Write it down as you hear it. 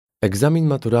Egzamin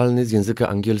maturalny z języka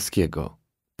angielskiego.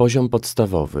 Poziom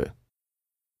podstawowy.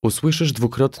 Usłyszysz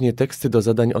dwukrotnie teksty do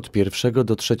zadań od 1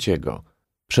 do 3.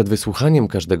 Przed wysłuchaniem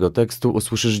każdego tekstu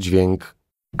usłyszysz dźwięk.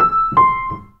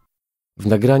 W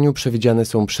nagraniu przewidziane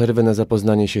są przerwy na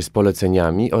zapoznanie się z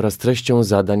poleceniami oraz treścią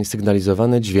zadań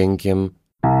sygnalizowane dźwiękiem.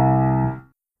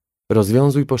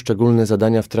 Rozwiązuj poszczególne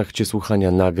zadania w trakcie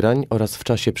słuchania nagrań oraz w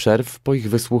czasie przerw po ich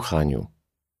wysłuchaniu.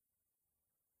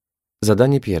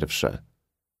 Zadanie pierwsze.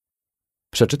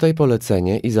 Przeczytaj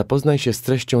polecenie i zapoznaj się z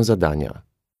treścią zadania.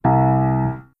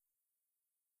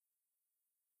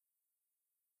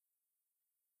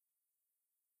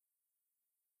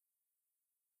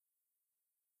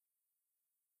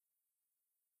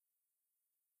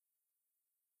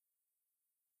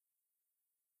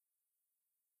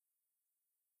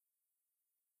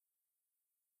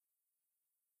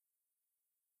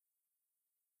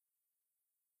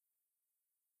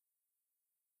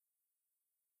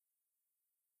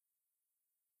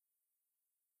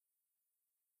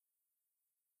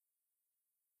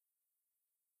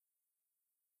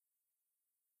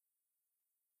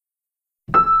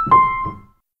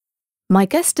 My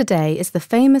guest today is the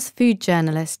famous food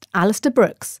journalist Alistair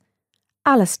Brooks.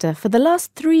 Alistair, for the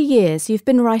last 3 years you've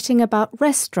been writing about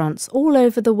restaurants all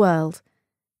over the world.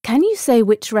 Can you say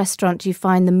which restaurant you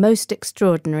find the most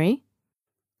extraordinary?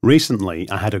 Recently,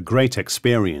 I had a great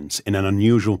experience in an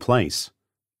unusual place,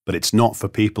 but it's not for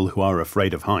people who are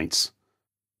afraid of heights.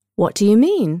 What do you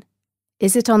mean?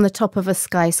 Is it on the top of a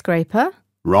skyscraper?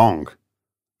 Wrong.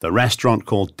 The restaurant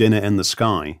called Dinner in the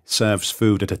Sky serves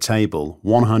food at a table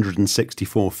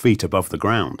 164 feet above the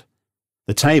ground.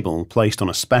 The table, placed on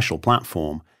a special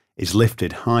platform, is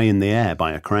lifted high in the air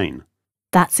by a crane.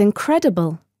 That's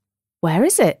incredible. Where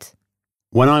is it?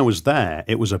 When I was there,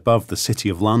 it was above the City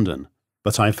of London,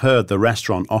 but I've heard the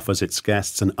restaurant offers its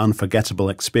guests an unforgettable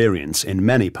experience in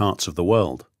many parts of the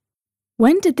world.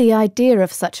 When did the idea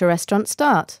of such a restaurant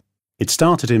start? It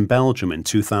started in Belgium in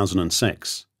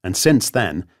 2006. And since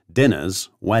then, dinners,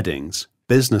 weddings,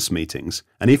 business meetings,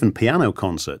 and even piano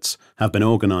concerts have been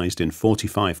organised in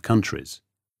 45 countries.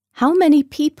 How many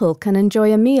people can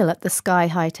enjoy a meal at the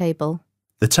sky-high table?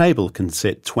 The table can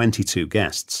sit 22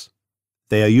 guests.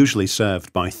 They are usually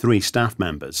served by 3 staff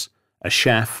members, a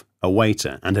chef, a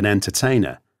waiter, and an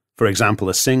entertainer, for example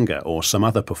a singer or some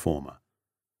other performer.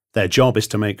 Their job is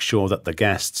to make sure that the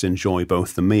guests enjoy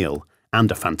both the meal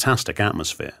and a fantastic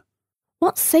atmosphere.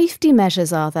 What safety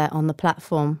measures are there on the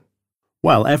platform?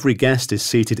 Well, every guest is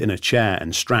seated in a chair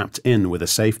and strapped in with a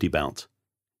safety belt.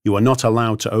 You are not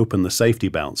allowed to open the safety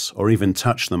belts or even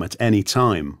touch them at any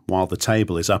time while the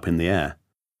table is up in the air.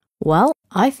 Well,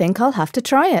 I think I'll have to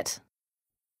try it.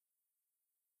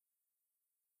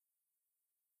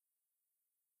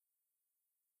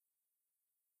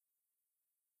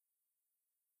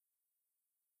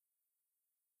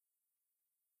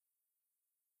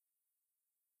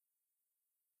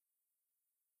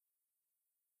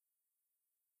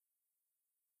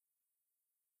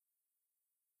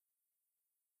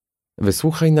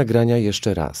 Wysłuchaj nagrania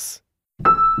jeszcze raz.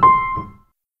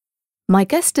 My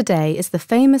guest today is the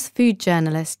famous food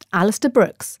journalist Alistair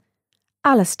Brooks.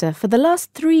 Alistair, for the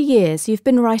last 3 years you've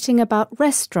been writing about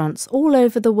restaurants all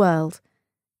over the world.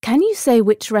 Can you say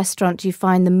which restaurant you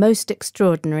find the most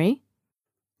extraordinary?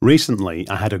 Recently,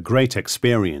 I had a great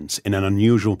experience in an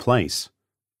unusual place,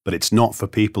 but it's not for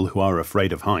people who are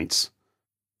afraid of heights.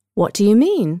 What do you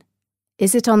mean?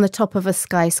 Is it on the top of a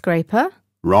skyscraper?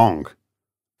 Wrong.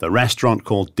 The restaurant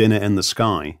called Dinner in the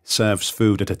Sky serves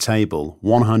food at a table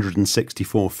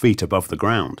 164 feet above the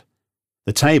ground.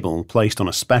 The table, placed on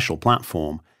a special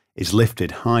platform, is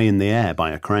lifted high in the air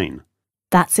by a crane.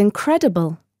 That's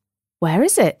incredible. Where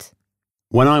is it?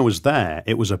 When I was there,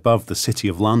 it was above the City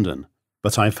of London,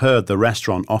 but I've heard the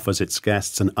restaurant offers its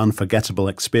guests an unforgettable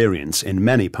experience in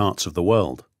many parts of the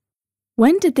world.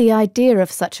 When did the idea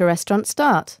of such a restaurant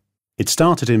start? It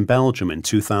started in Belgium in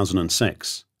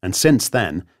 2006. And since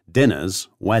then, dinners,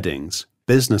 weddings,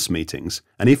 business meetings,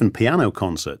 and even piano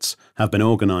concerts have been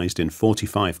organised in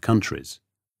 45 countries.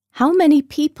 How many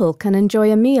people can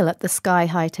enjoy a meal at the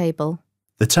sky-high table?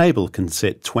 The table can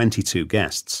sit 22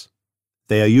 guests.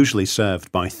 They are usually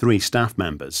served by 3 staff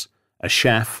members, a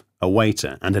chef, a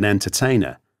waiter, and an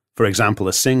entertainer, for example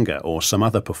a singer or some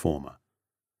other performer.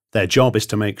 Their job is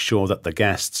to make sure that the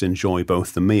guests enjoy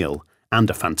both the meal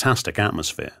and a fantastic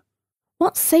atmosphere.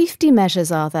 What safety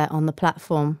measures are there on the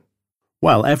platform?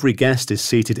 Well, every guest is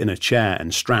seated in a chair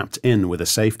and strapped in with a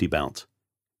safety belt.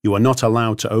 You are not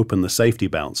allowed to open the safety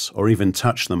belts or even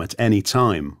touch them at any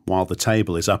time while the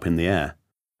table is up in the air.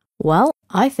 Well,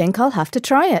 I think I'll have to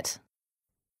try it.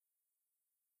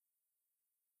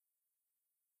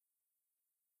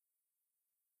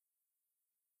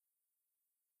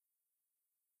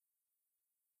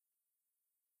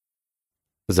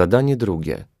 Zadanie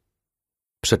drugie.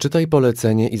 Przeczytaj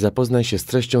polecenie i zapoznaj się z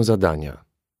treścią zadania.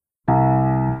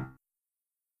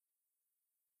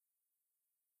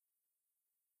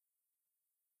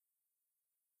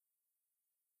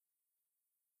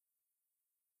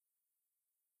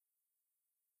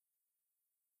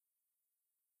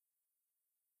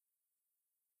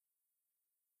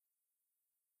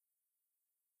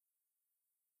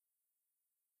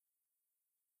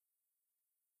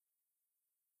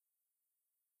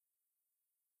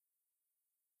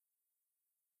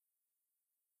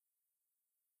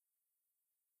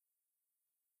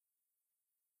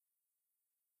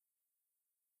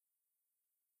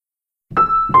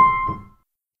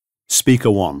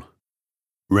 Speaker 1.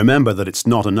 Remember that it's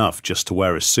not enough just to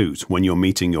wear a suit when you're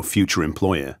meeting your future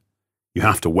employer. You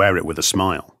have to wear it with a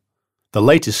smile. The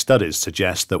latest studies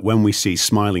suggest that when we see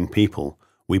smiling people,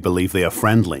 we believe they are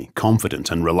friendly,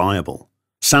 confident, and reliable.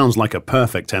 Sounds like a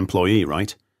perfect employee,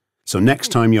 right? So next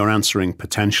time you're answering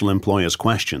potential employers'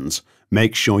 questions,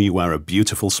 make sure you wear a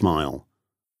beautiful smile.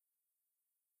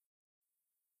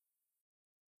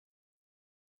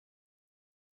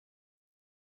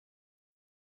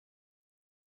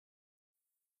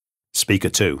 Speaker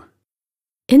 2.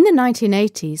 In the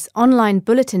 1980s, online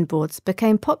bulletin boards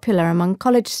became popular among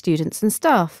college students and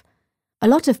staff. A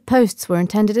lot of posts were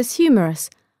intended as humorous,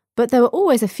 but there were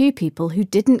always a few people who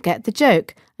didn't get the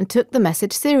joke and took the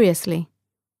message seriously.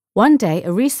 One day,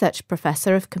 a research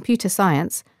professor of computer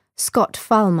science, Scott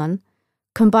Fahlman,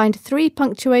 combined 3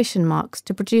 punctuation marks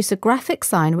to produce a graphic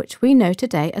sign which we know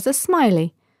today as a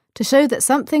smiley, to show that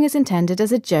something is intended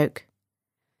as a joke.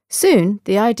 Soon,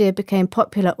 the idea became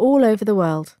popular all over the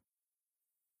world.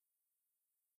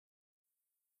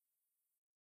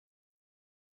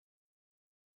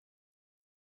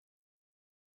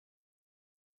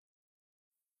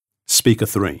 Speaker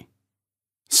 3.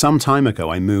 Some time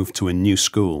ago I moved to a new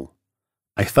school.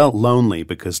 I felt lonely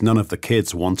because none of the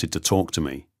kids wanted to talk to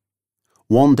me.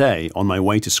 One day, on my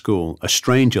way to school, a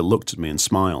stranger looked at me and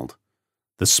smiled.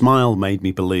 The smile made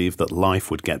me believe that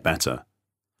life would get better.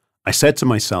 I said to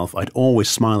myself I'd always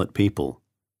smile at people.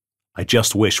 I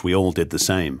just wish we all did the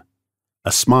same.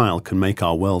 A smile can make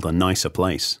our world a nicer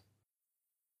place.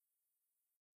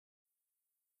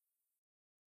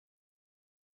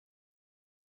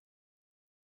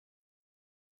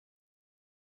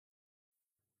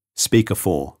 Speaker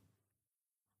 4.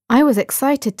 I was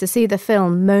excited to see the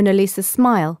film Mona Lisa's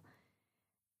Smile.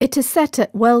 It is set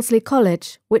at Wellesley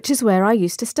College, which is where I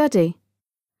used to study.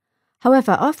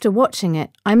 However, after watching it,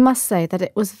 I must say that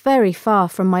it was very far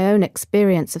from my own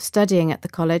experience of studying at the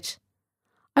college.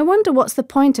 I wonder what's the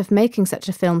point of making such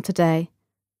a film today?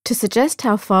 To suggest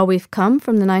how far we've come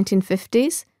from the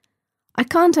 1950s? I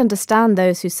can't understand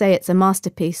those who say it's a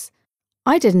masterpiece.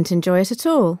 I didn't enjoy it at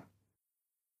all.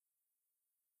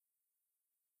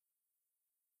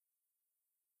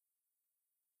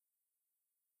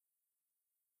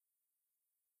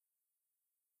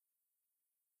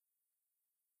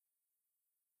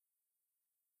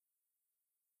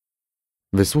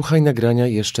 Wysłuchaj nagrania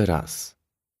jeszcze raz.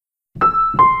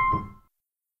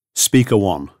 Speaker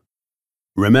 1.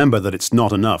 Remember that it's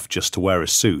not enough just to wear a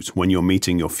suit when you're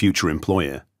meeting your future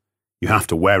employer. You have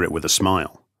to wear it with a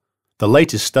smile. The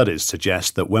latest studies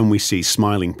suggest that when we see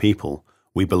smiling people,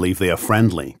 we believe they are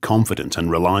friendly, confident,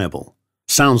 and reliable.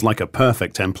 Sounds like a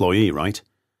perfect employee, right?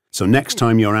 So next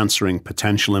time you're answering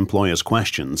potential employers'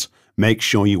 questions, make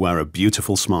sure you wear a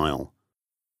beautiful smile.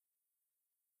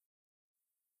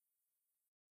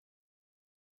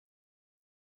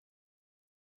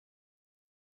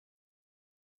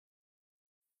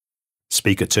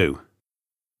 Speaker 2.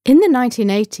 In the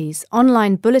 1980s,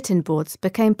 online bulletin boards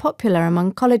became popular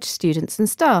among college students and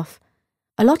staff.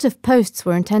 A lot of posts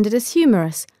were intended as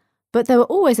humorous, but there were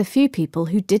always a few people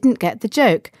who didn't get the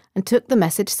joke and took the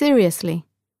message seriously.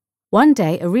 One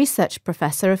day, a research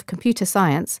professor of computer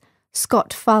science, Scott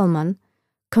Fahlman,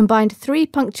 combined 3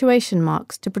 punctuation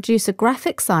marks to produce a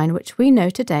graphic sign which we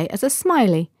know today as a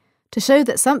smiley, to show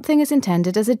that something is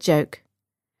intended as a joke.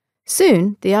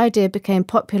 Soon, the idea became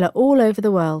popular all over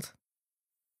the world.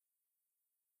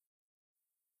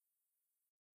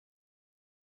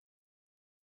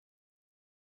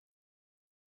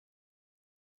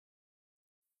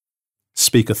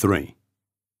 Speaker 3.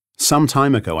 Some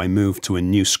time ago I moved to a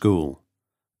new school.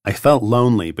 I felt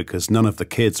lonely because none of the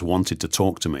kids wanted to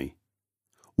talk to me.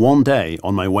 One day,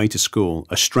 on my way to school,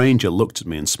 a stranger looked at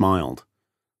me and smiled.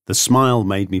 The smile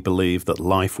made me believe that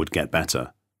life would get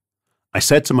better. I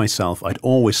said to myself I'd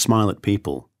always smile at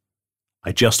people.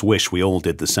 I just wish we all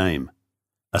did the same.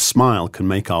 A smile can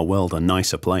make our world a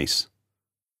nicer place.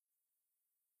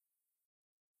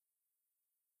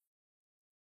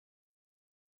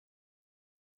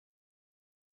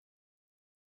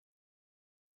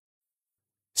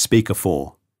 Speaker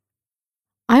 4.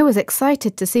 I was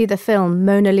excited to see the film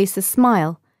Mona Lisa's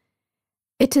Smile.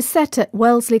 It is set at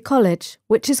Wellesley College,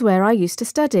 which is where I used to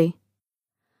study.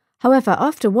 However,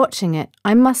 after watching it,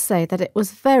 I must say that it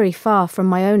was very far from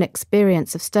my own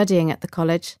experience of studying at the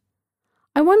college.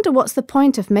 I wonder what's the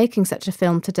point of making such a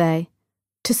film today?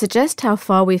 To suggest how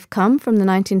far we've come from the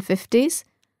 1950s?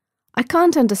 I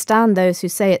can't understand those who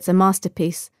say it's a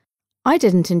masterpiece. I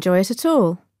didn't enjoy it at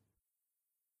all.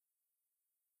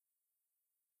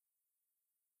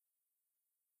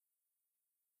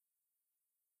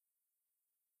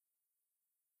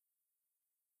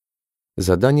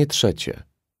 Zadanie trzecie.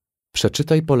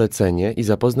 Przeczytaj polecenie i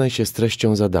zapoznaj się z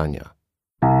treścią zadania.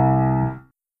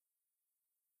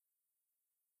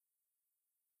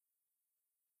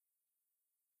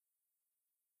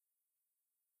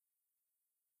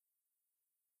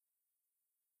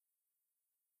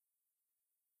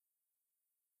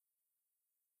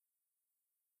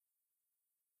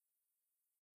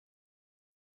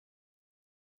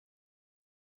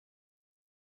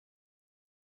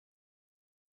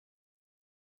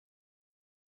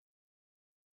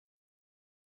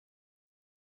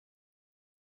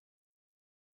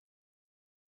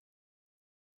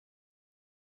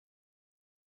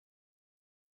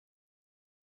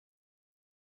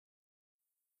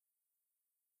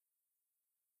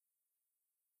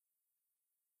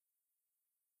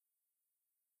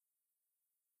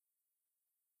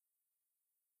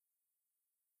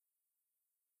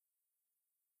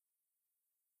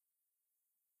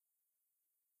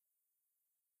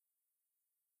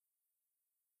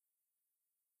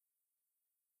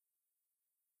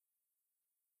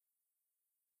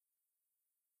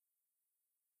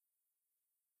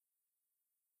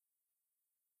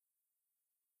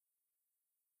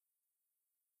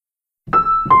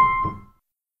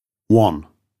 One.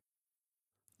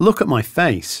 Look at my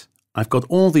face. I've got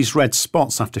all these red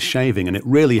spots after shaving and it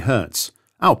really hurts.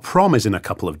 Our prom is in a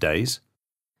couple of days.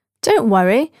 Don't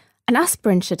worry, an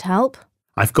aspirin should help.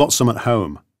 I've got some at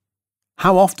home.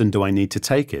 How often do I need to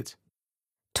take it?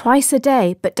 Twice a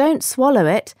day, but don't swallow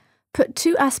it. Put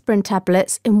 2 aspirin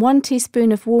tablets in 1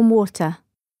 teaspoon of warm water.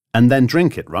 And then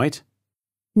drink it, right?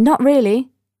 Not really.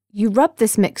 You rub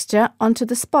this mixture onto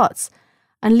the spots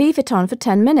and leave it on for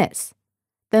 10 minutes.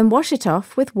 Then wash it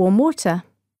off with warm water.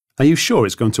 Are you sure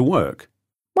it's going to work?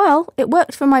 Well, it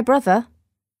worked for my brother.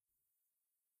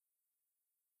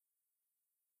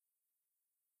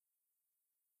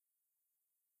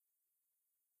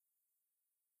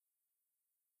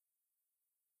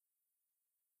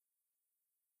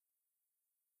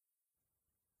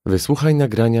 Wysłuchaj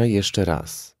nagrania jeszcze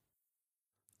raz.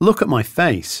 Look at my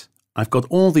face. I've got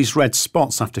all these red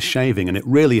spots after shaving and it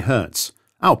really hurts.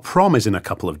 Our prom is in a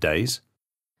couple of days.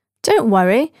 Don't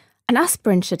worry, an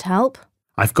aspirin should help.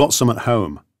 I've got some at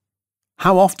home.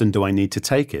 How often do I need to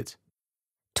take it?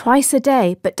 Twice a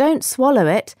day, but don't swallow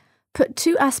it. Put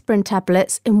 2 aspirin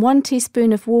tablets in 1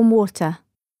 teaspoon of warm water.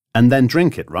 And then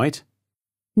drink it, right?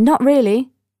 Not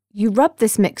really. You rub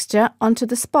this mixture onto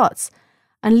the spots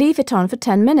and leave it on for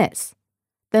 10 minutes.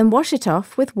 Then wash it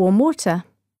off with warm water.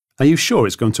 Are you sure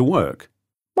it's going to work?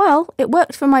 Well, it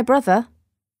worked for my brother.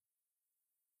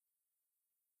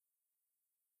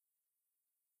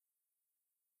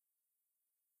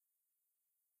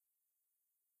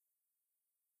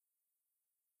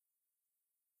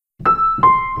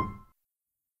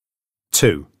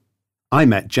 Two. I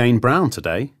met Jane Brown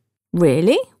today.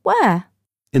 Really? Where?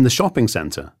 In the shopping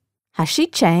centre. Has she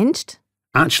changed?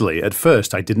 Actually, at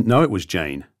first I didn't know it was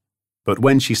Jane. But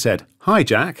when she said, "Hi,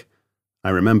 Jack," I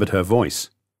remembered her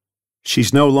voice.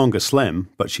 She's no longer slim,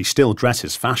 but she still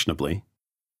dresses fashionably.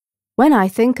 When I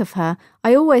think of her,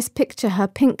 I always picture her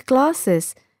pink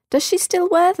glasses. Does she still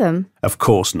wear them? Of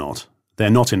course not.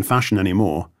 They're not in fashion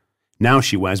anymore. Now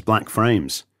she wears black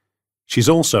frames. She's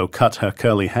also cut her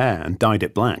curly hair and dyed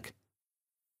it black.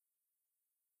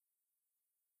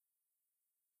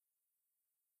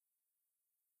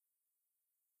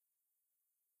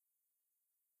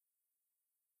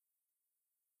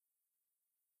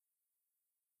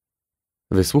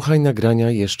 Wysłuchaj nagrania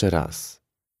jeszcze raz.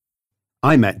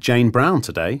 I met Jane Brown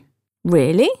today.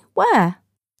 Really? Where?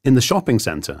 In the shopping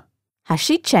centre. Has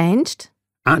she changed?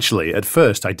 Actually, at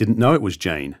first I didn't know it was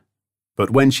Jane. But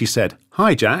when she said,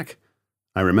 "Hi, Jack,"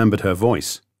 I remembered her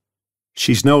voice.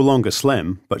 She's no longer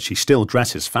slim, but she still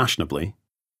dresses fashionably.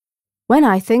 When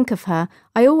I think of her,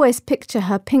 I always picture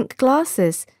her pink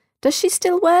glasses. Does she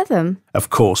still wear them? Of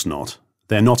course not.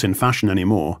 They're not in fashion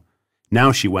anymore.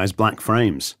 Now she wears black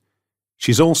frames.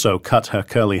 She's also cut her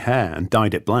curly hair and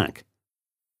dyed it black.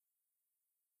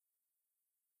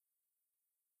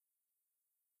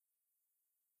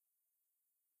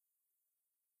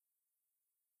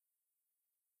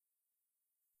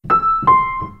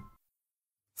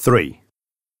 3.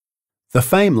 The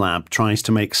FAME Lab tries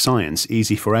to make science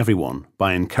easy for everyone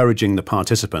by encouraging the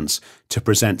participants to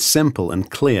present simple and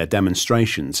clear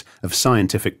demonstrations of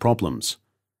scientific problems.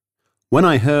 When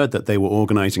I heard that they were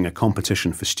organising a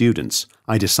competition for students,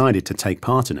 I decided to take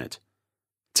part in it.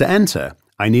 To enter,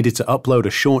 I needed to upload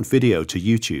a short video to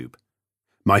YouTube.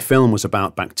 My film was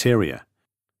about bacteria.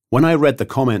 When I read the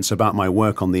comments about my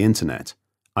work on the internet,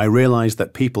 I realised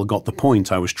that people got the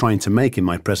point I was trying to make in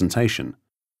my presentation.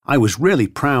 I was really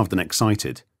proud and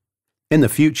excited. In the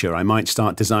future, I might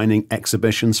start designing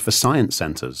exhibitions for science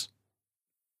centres.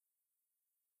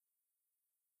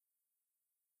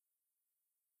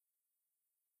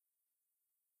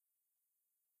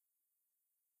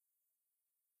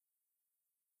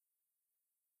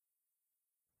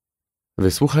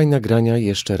 Wysłuchaj nagrania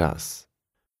jeszcze raz.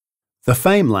 The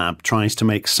FAME Lab tries to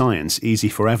make science easy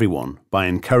for everyone by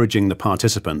encouraging the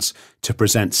participants to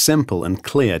present simple and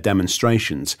clear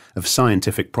demonstrations of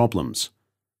scientific problems.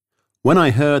 When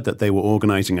I heard that they were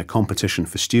organising a competition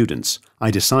for students, I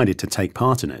decided to take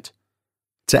part in it.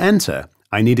 To enter,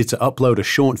 I needed to upload a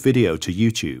short video to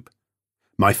YouTube.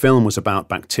 My film was about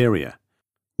bacteria.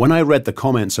 When I read the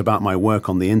comments about my work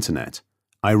on the internet,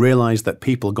 I realised that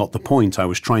people got the point I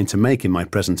was trying to make in my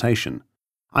presentation.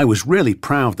 I was really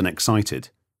proud and excited.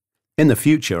 In the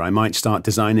future, I might start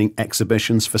designing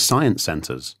exhibitions for science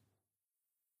centres.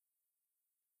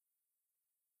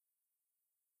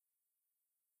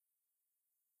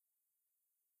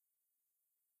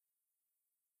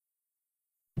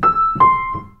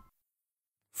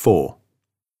 Four.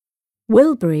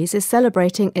 Wilburys is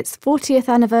celebrating its 40th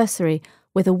anniversary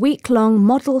with a week-long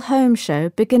model home show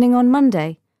beginning on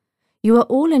Monday. You are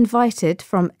all invited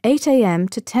from 8 a.m.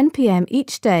 to 10 p.m.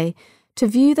 each day to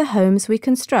view the homes we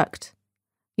construct.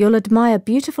 You'll admire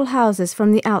beautiful houses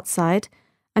from the outside,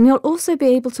 and you'll also be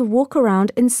able to walk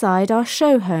around inside our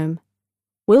show home.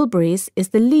 Wilburys is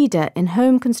the leader in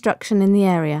home construction in the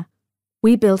area.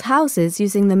 We build houses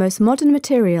using the most modern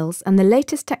materials and the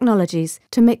latest technologies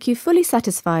to make you fully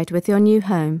satisfied with your new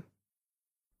home.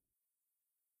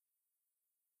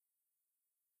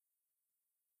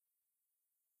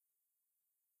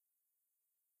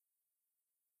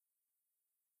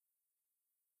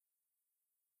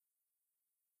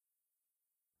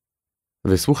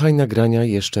 Wysłuchaj nagrania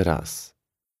jeszcze raz.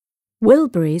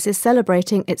 Wilburys is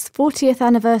celebrating its 40th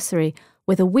anniversary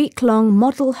with a week-long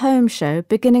model home show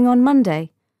beginning on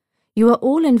Monday. You are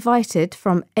all invited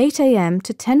from 8 a.m.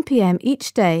 to 10 p.m.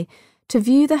 each day to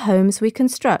view the homes we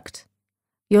construct.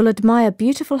 You'll admire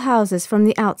beautiful houses from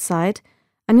the outside,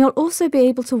 and you'll also be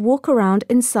able to walk around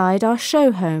inside our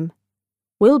show home.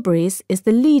 Wilburys is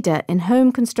the leader in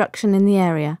home construction in the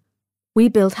area. We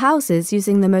build houses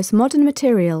using the most modern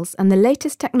materials and the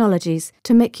latest technologies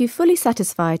to make you fully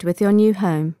satisfied with your new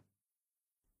home.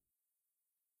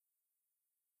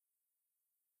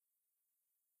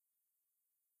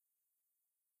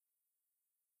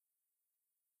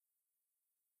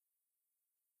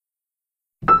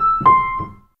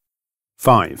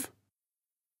 Five.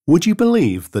 Would you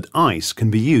believe that ice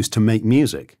can be used to make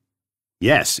music?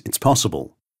 Yes, it's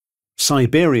possible.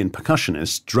 Siberian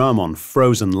percussionists drum on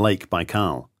frozen Lake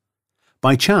Baikal.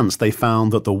 By chance, they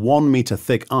found that the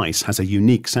 1-meter-thick ice has a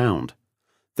unique sound.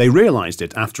 They realized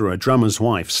it after a drummer's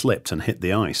wife slipped and hit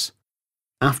the ice.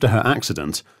 After her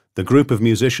accident, the group of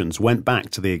musicians went back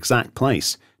to the exact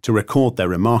place to record their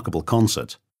remarkable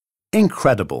concert.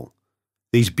 Incredible!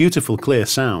 These beautiful clear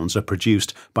sounds are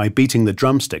produced by beating the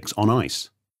drumsticks on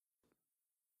ice.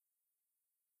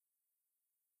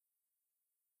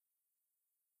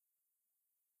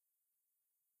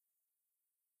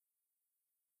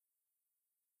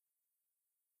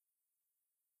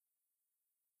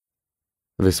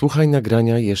 Wysłuchaj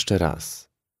nagrania jeszcze raz.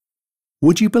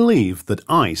 Would you believe that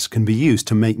ice can be used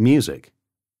to make music?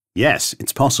 Yes,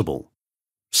 it's possible.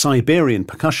 Siberian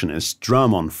percussionists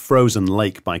drum on frozen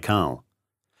Lake Baikal.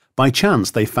 By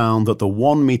chance, they found that the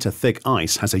 1-meter-thick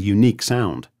ice has a unique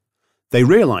sound. They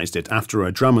realized it after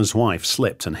a drummer's wife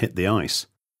slipped and hit the ice.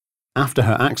 After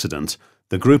her accident,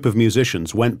 the group of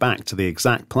musicians went back to the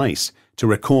exact place to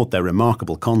record their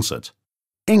remarkable concert.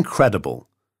 Incredible!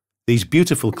 These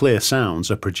beautiful clear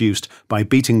sounds are produced by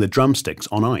beating the drumsticks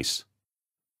on ice.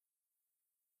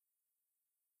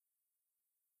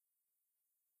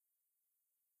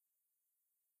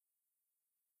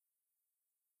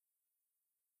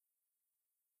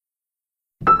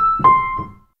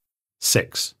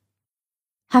 Six.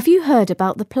 Have you heard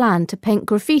about the plan to paint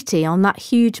graffiti on that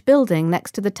huge building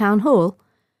next to the town hall?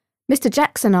 Mr.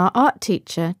 Jackson, our art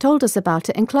teacher, told us about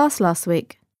it in class last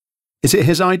week. Is it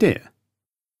his idea?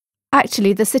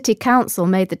 Actually, the city council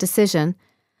made the decision.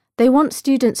 They want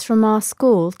students from our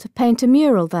school to paint a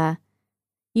mural there.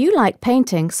 You like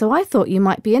painting, so I thought you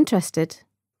might be interested.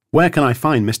 Where can I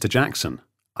find Mr. Jackson?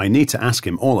 I need to ask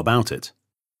him all about it.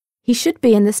 He should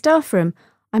be in the staff room.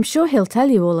 I'm sure he'll tell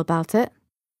you all about it.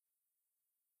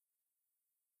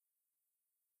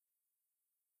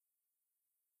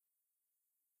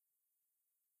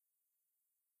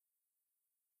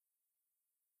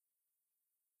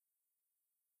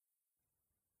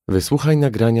 Wysłuchaj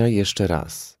nagrania jeszcze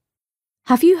raz.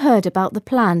 Have you heard about the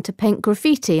plan to paint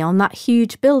graffiti on that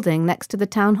huge building next to the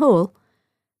town hall?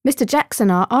 Mr.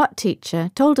 Jackson, our art teacher,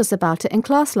 told us about it in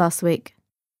class last week.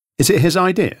 Is it his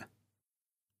idea?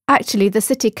 Actually, the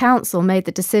city council made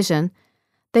the decision.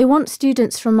 They want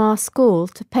students from our school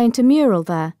to paint a mural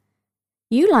there.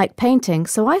 You like painting,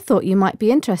 so I thought you might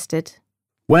be interested.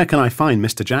 Where can I find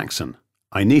Mr. Jackson?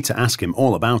 I need to ask him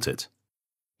all about it.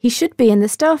 He should be in the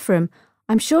staff room.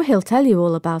 I'm sure he'll tell you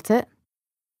all about it.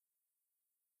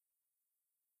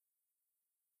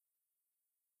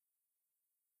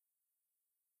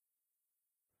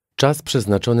 Czas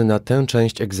przeznaczony na tę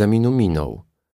część egzaminu minął.